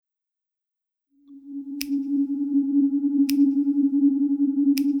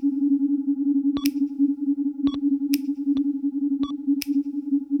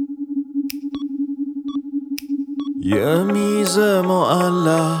یه میز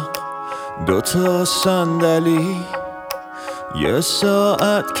معلق، دوتا صندلی، یه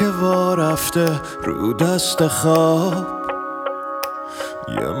ساعت که وا رفته رو دست خواب،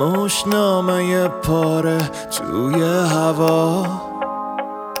 یه مشت نامه پاره توی هوا،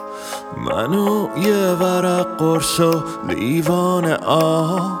 منو یه ورق قرص و لیوان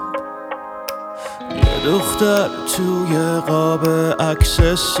آب، یه دختر توی قاب عکس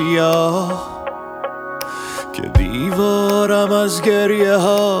سیاه که دیوارم از گریه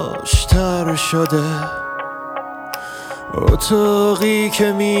هاش تر شده، اتاقی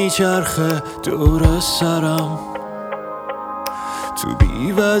که میچرخه دور سرم، تو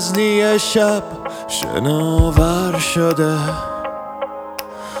بی‌وزنی شب شناور شده.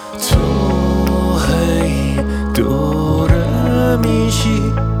 تو هی دوره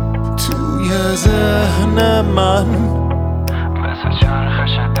میشی توی ذهن من، مثل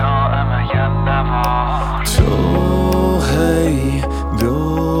چرخش دائم یه نوار. تو هی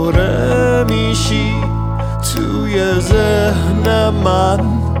دوره میشی توی ذهن من،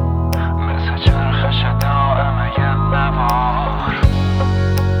 مثل چرخش دائم یه نوار.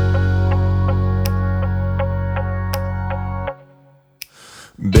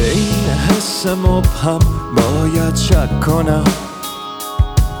 به این حس مبهم باید شک کنم،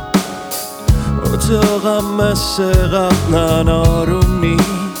 اتاقم مثل قبلا آروم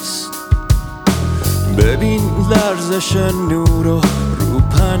نیست. ببین لرزش نور رو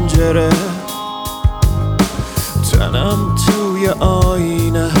پنجره، تنم توی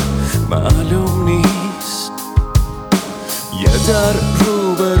آینه معلوم نیست. یه در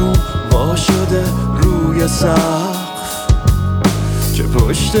روبروم وا شده روی سقف که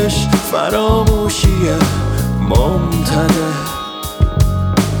پشتش فراموشیه ممتده،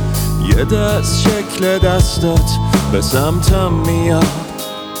 یه دست شکل دستات به سمتم میاد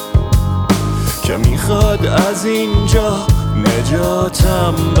که میخواد از اینجا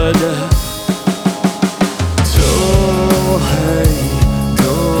نجاتم بده. تو هی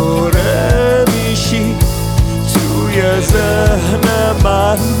دوره میشی توی ذهن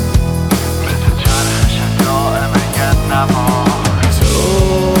من، مثل چرخش دائم یه نوار.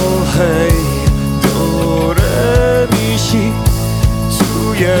 تو هی دوره میشی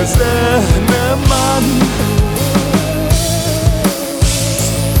توی ذهن من.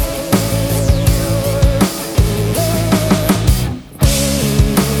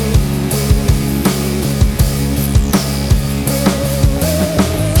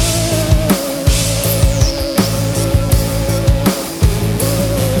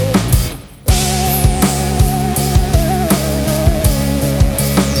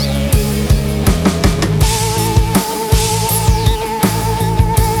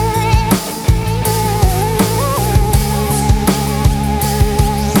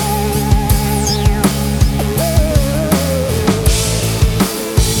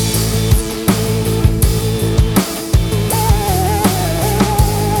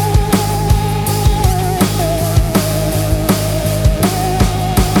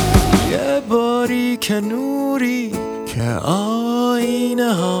 که نوری که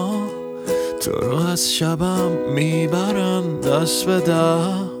آینه ها تو رو از شبم میبرن دست به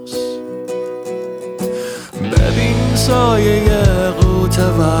دست. ببین سایه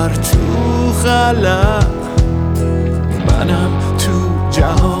قوتور تو خلا، منم تو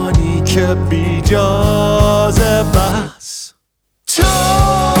جهانی که بی جاذبه است.